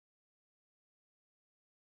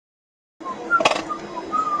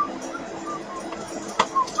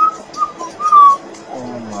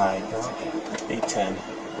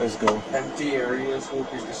Let's go. Empty areas will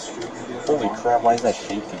be distributed. Holy crap, why is that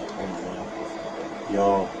shaking?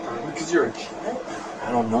 Yo. Because you're a jet?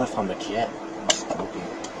 I don't know if I'm a jet. I'm just joking.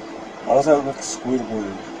 Why does that look like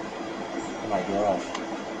Squidward? Oh my gosh.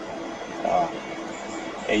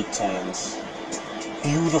 A-10s.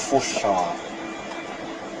 Beautiful shot.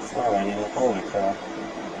 Alright, holy crap.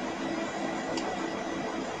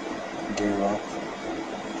 Gear up.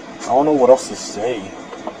 I don't know what else to say.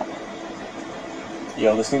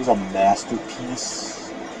 Yo, this thing's a masterpiece.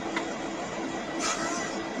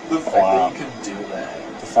 The fact that you can do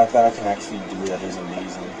that. The fact that I can actually do that is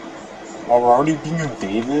amazing. Oh, we're already being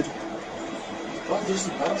invaded? Oh, there's a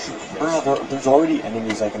battleship. Bro, there's already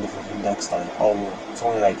enemies I can defend next time. Oh, it's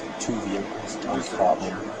only like 2 vehicles. No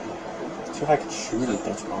problem. See if I can shoot it,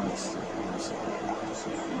 that's honest.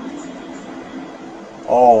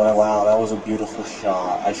 Oh, wow, that was a beautiful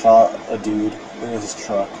shot. I shot a dude in his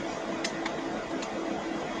truck.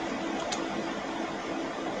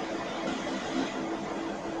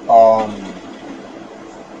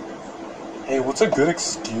 Hey, what's a good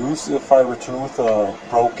excuse if I return with a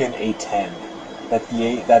broken A-10? That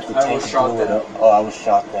the tank blew it up. Oh, I was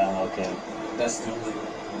shot down. Okay. That's the only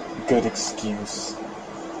good excuse.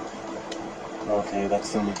 Okay,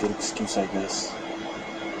 that's the only good excuse, I guess.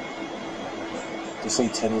 This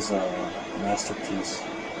A-10 is a masterpiece.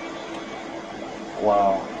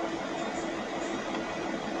 Wow.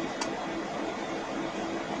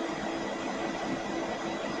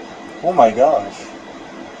 Oh my gosh.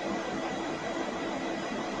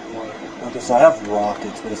 Okay, so I have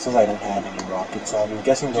rockets, but it says I don't have any rockets, so I'm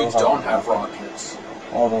guessing those aren't... You don't have rockets.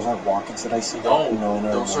 Oh, those aren't rockets that I see there? No, no,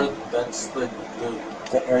 those are... That's the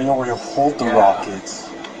area where you hold the rockets.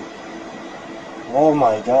 Oh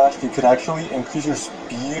my gosh, you could actually increase your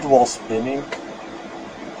speed while spinning.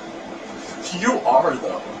 You are,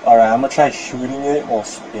 though. Alright, I'm gonna try shooting it while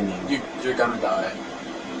spinning. You're gonna die.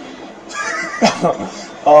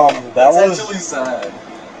 That's actually sad.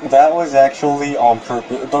 That was actually on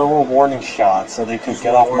purpose. There were warning shots so they could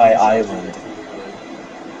get off my island.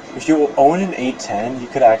 If you own an A-10, you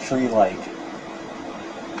could actually, like...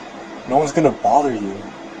 No one's gonna bother you.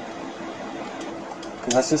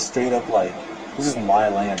 Because that's just straight up, like... This is my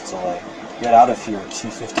land, so, like... Get out of here,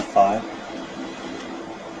 T-55.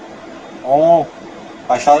 Oh!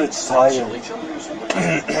 I shot its tire.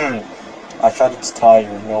 I shot its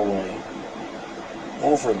tire, no way.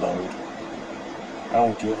 Overload. I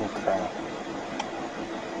don't give a crap.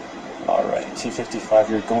 Alright, T-55,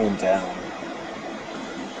 you're going down.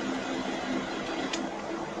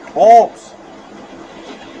 Oh!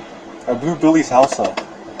 I blew Billy's house up.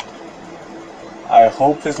 I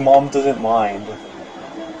hope his mom doesn't mind.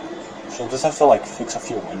 She'll just have to, like, fix a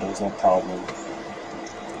few windows, no problem.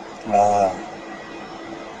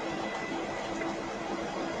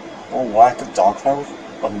 Oh, wow, I could dogfight with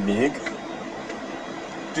a MiG?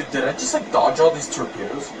 Dude, did I just, like, dodge all these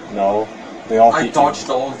torpedoes? No. They all hit I dodged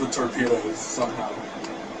all of the torpedoes, somehow.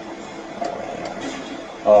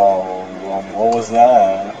 Oh, what was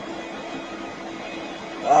that?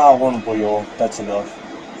 Ah, one wheel. That's enough.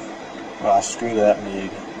 Ah, screw that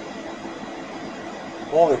MiG.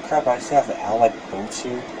 Holy crap, I actually have allied boats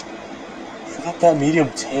here. Forgot that medium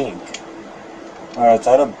tank. Alright,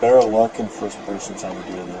 so I had better luck in first person time to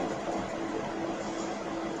do that.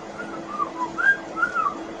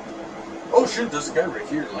 Oh shoot, there's a guy right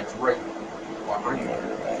here, like right behind me.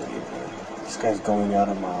 This guy's going out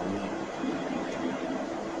of my way.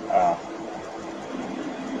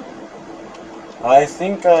 I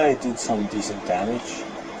think I did some decent damage.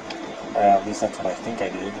 At least that's what I think I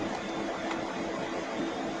did.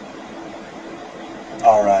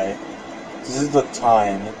 Alright. This is the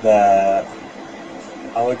time that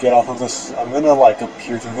I would get off of this. I'm gonna like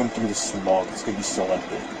appear to him through the smoke. It's gonna be so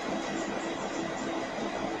epic.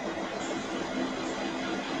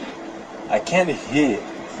 I can't hit.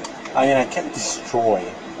 I mean, I can't destroy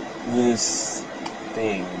this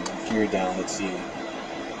thing here down. Let's see.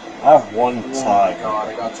 I have one tire. Oh my god,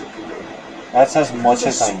 I got torpedoed. That's as much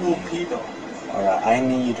as I need. Alright, I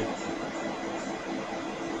need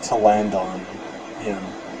to land on him.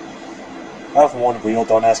 I have one wheel,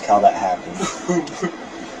 don't ask how that happened.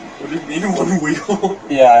 What do you mean one wheel?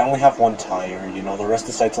 Yeah, I only have one tire, you know, the rest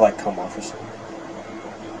decide to like come off or something.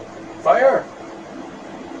 Fire!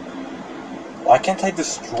 Why can't I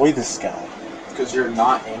destroy this guy? Because you're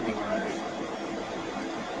not aiming right.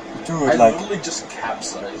 Dude, I like... literally just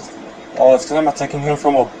capsized. Oh, it's because I'm attacking him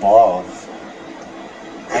from above.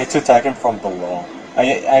 I need to attack him from below.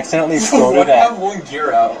 I accidentally exploded I have one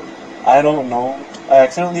gear out? I don't know. I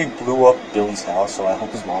accidentally blew up Billy's house, so I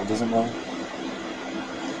hope his mom doesn't know.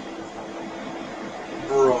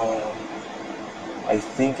 Bro. I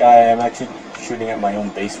think I am actually shooting at my own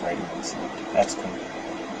base right now. So that's cool.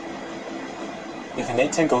 If an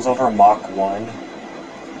A-10 goes over Mach 1,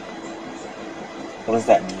 what does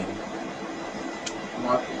that mean?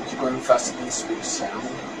 You're going faster than the speed of sound,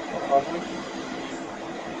 probably.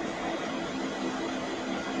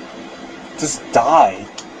 Just die.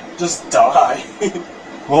 Just die.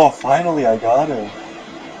 Oh, finally I got him.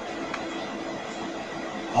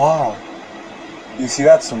 Ah. You see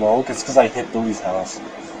that smoke? It's because I hit Billy's house.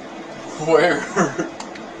 Where?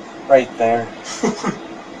 Right there.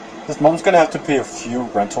 His mom's gonna have to pay a few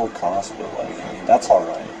rental costs, but like, I mean, that's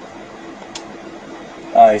alright.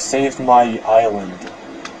 I saved my island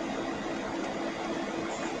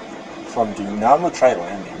from doom. Now I'm gonna try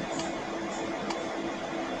landing.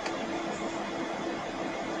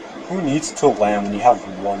 Who needs to land when you have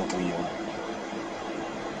one wheel?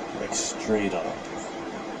 Like, straight up.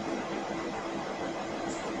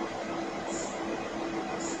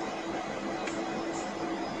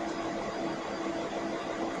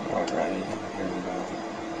 Alright, here we go.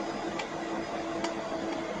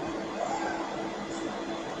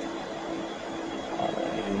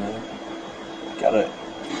 Alright, got it.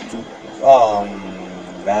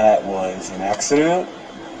 That was an accident?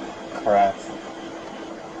 Crap.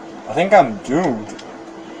 I think I'm doomed.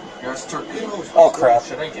 There's torpedoes. Oh crap.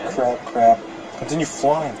 Should I get Crap. Continue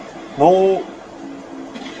flying. No!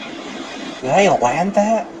 Did I land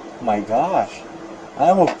that? Oh my gosh.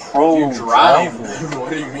 I'm a pro You drowned. driver.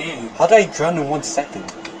 What do you mean? How did I drown in 1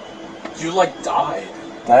 second? You like died.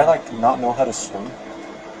 Did I like not know how to swim?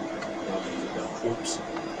 Oops.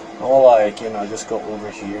 Or like, you know, just go over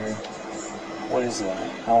here. What is that?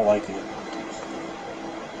 I don't like it.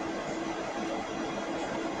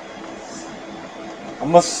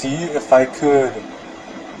 I'm gonna see if I could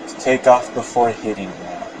take off before hitting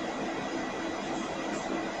that.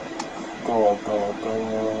 Go.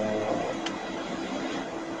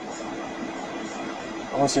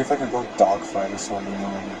 I'm gonna see if I can go dogfight or something.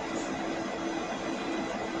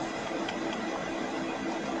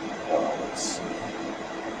 Let's see.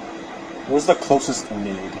 Where's the closest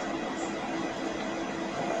MiG?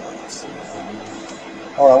 Let's see.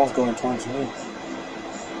 Oh, that one's going towards me.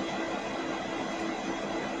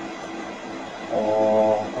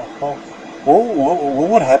 What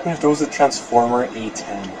would happen if there was a Transformer A-10?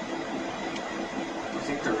 I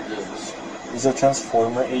think there is. Is there a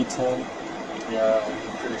Transformer A-10? Yeah,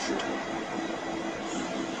 I'm pretty sure.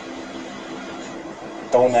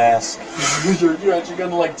 Don't ask. You're actually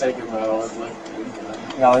gonna like take him out and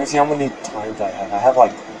like. Now let me see how many times I have. I have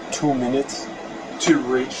like 2 minutes To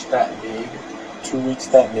reach that MiG. to reach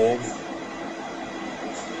that MiG.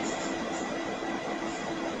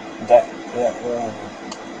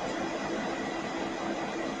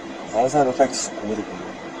 Why does that look like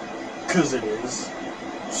Squidward? Cause it is.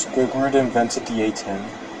 Squidward invented the A-10.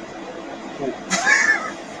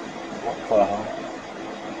 What the hell?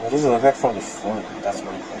 What does it look like from the front? That's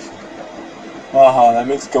my question. That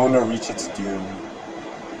makes going to reach its doom.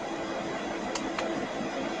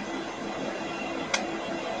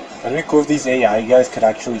 That'd be cool if these AI guys could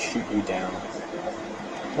actually shoot you down.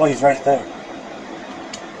 Well, he's right there.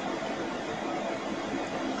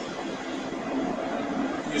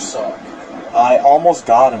 You suck. I almost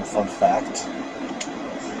got him, fun fact.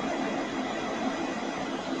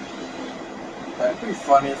 That'd be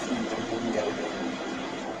funny if you didn't get it.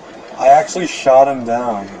 I actually shot him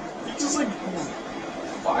down. You just like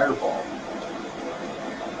fireball.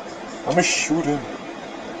 I'm gonna shoot him.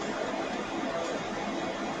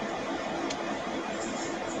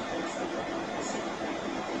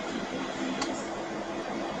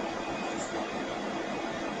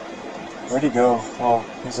 Where'd he go? Oh,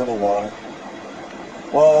 he's in the water.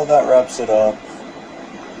 Well, that wraps it up.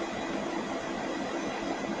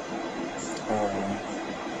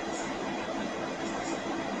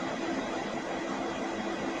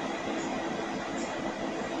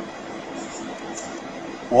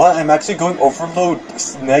 What? I'm actually going overload.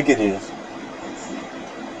 It's negative.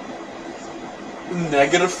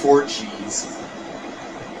 Negative 4 Gs.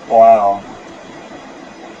 Wow.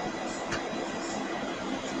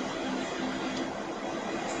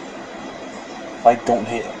 If I don't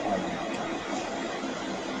hit it.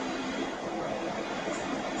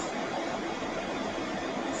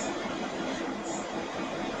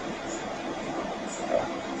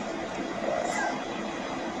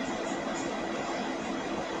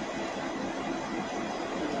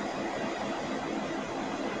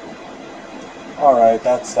 Alright,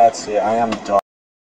 that's it. I am done.